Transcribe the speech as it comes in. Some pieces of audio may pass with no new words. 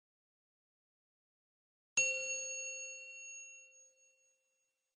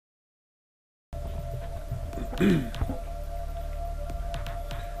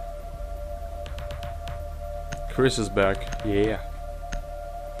Chris is back. Yeah.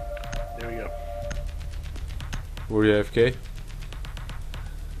 There we go. Were you AFK?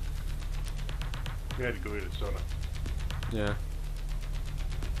 We had to go get a soda. Yeah.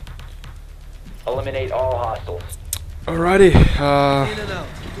 Eliminate all hostiles. Alrighty. In and out.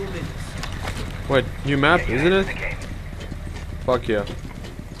 2 minutes. Wait, new map, isn't it? Fuck yeah.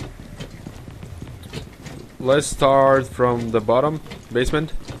 Let's start from the bottom,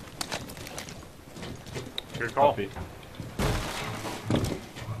 basement. Your call.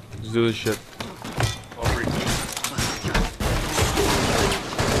 Let's do this shit. All three.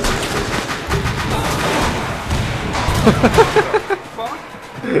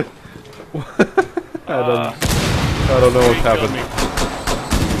 I don't know what happened.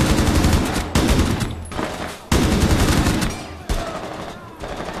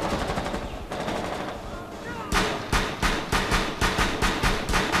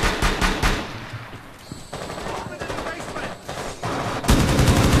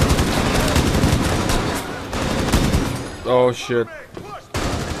 Oh shit.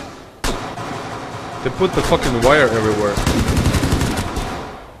 They put the fucking wire everywhere.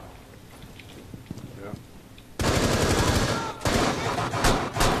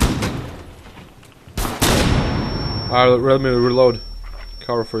 Alright, let me reload.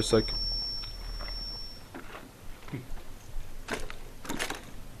 Cover for a sec.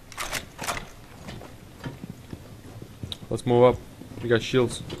 Let's move up. We got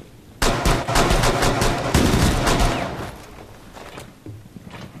shields.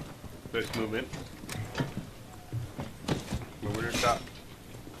 Let's move in. Move in or stop.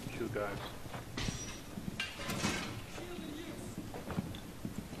 Shoot guys.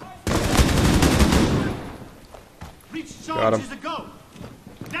 Got him.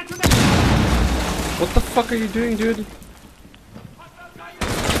 What the fuck are you doing, dude?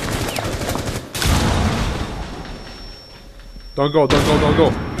 Don't go, don't go, don't go.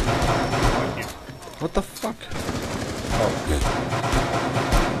 What the fuck? Oh.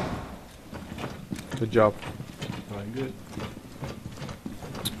 Good job. Going good.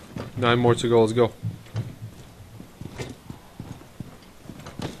 9 more to go, let's go.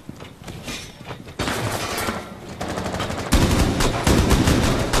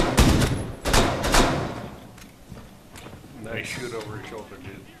 Nice shoot over his shoulder,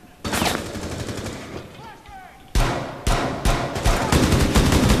 dude.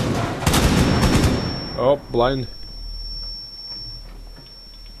 Oh, blind.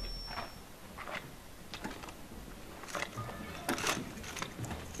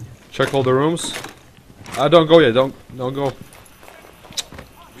 Check all the rooms. Don't go yet. Don't go.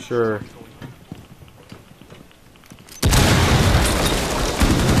 Sure.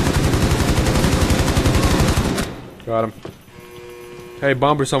 Got him. Hey,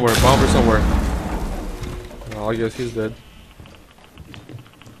 bomber somewhere. Bomber somewhere. Well, I guess he's dead.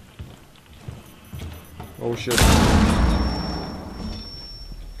 Oh shit.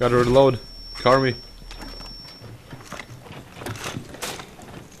 Gotta reload. Car me.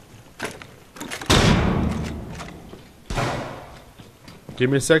 Give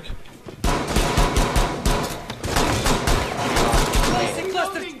me a sec.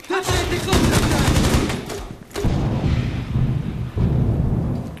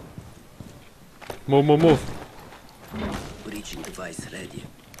 Move, move, move. Breaching device ready.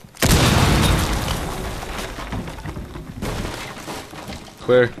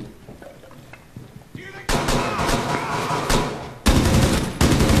 Clear.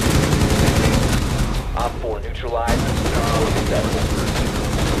 Op 4 neutralized.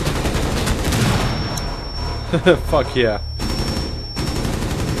 Fuck yeah.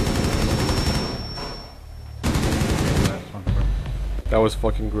 Last one for That was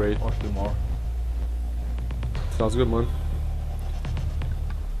fucking great. or 2 more. Sounds good, man.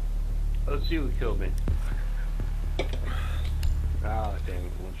 Let's see who killed me. Ah, dang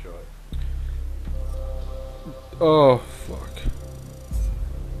it, one shot. Oh, fuck.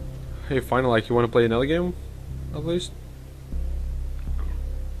 Hey, finally, like, you want to play another game? At least?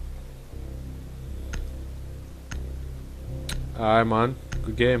 Alright, man.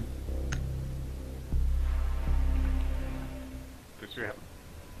 Good game. Thanks for having.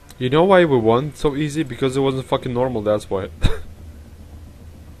 You know why we won so easy? Because it wasn't fucking normal, that's why.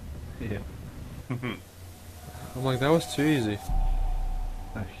 Yeah. I'm like, that was too easy.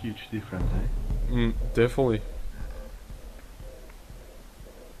 A huge difference, eh? Definitely.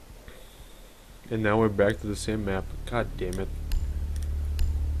 And now we're back to the same map. God damn it.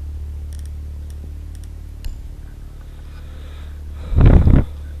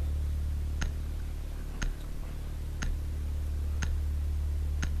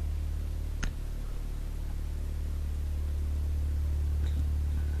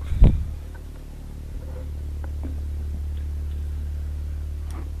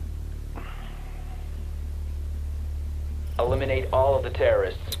 Eliminate all of the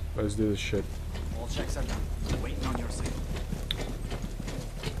terrorists. Let's do this shit. All checks are done. Waiting on your signal.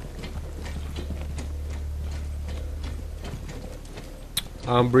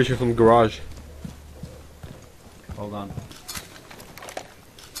 I'm breaching from the garage. Hold on.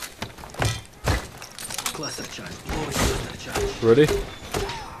 Cluster charge. Blowing cluster charge. Ready?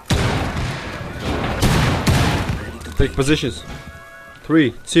 Ready to Take positions.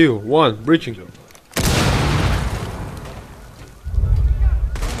 3, 2, 1. Breaching.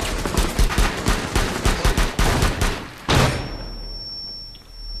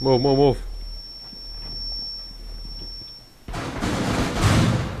 Move, move, move.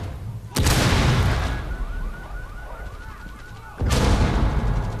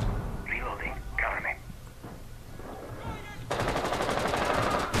 Reloading. Cover me.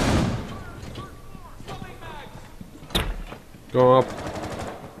 Going up.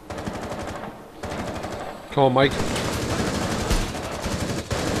 Come on, Mike.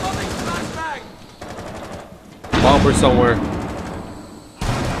 Bomber somewhere.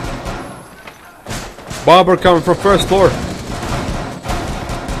 Bomber coming from first floor.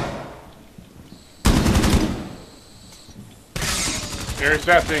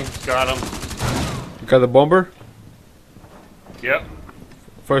 Intercepting. Got him. You got the bomber? Yep.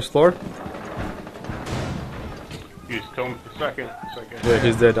 First floor? He's coming for second. Yeah,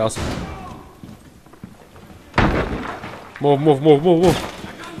 he's dead. Awesome. Move, move, move, move, move.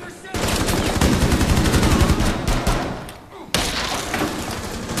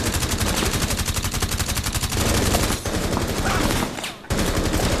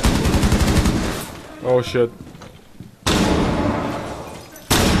 Oh shit.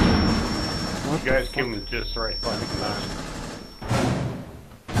 You guys came in just the right fucking time.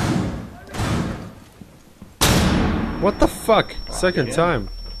 What the fuck? Second time.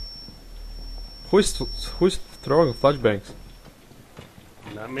 Who's throwing flashbangs?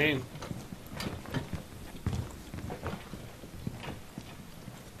 Not me.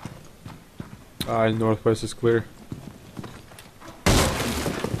 Northwest is clear.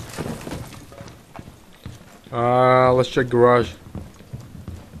 Let's check garage.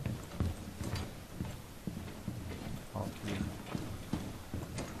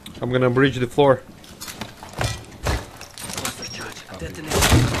 I'm gonna breach the floor. cluster charge. Detonate.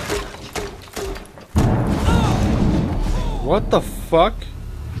 What the fuck?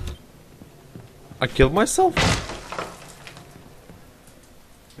 I killed myself?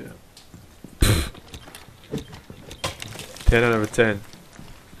 Yeah. 10 out of 10.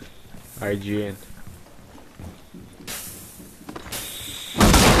 IGN.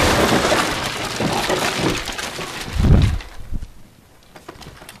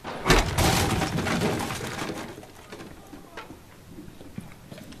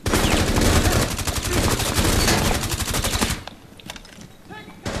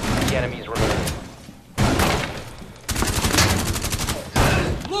 The enemies remaining.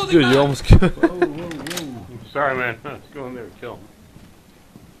 Dude, you almost killed. Sorry, man. Let's go in there and kill him.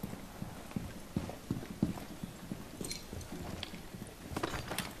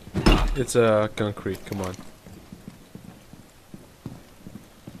 It's concrete, come on.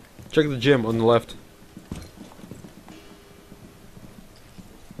 Check the gym on the left.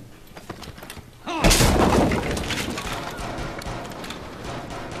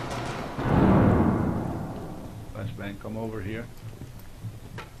 Flashbang, come over here.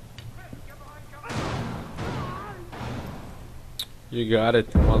 You got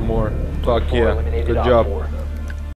it. One more. Fuck Four yeah. eliminated Good Op job. 4.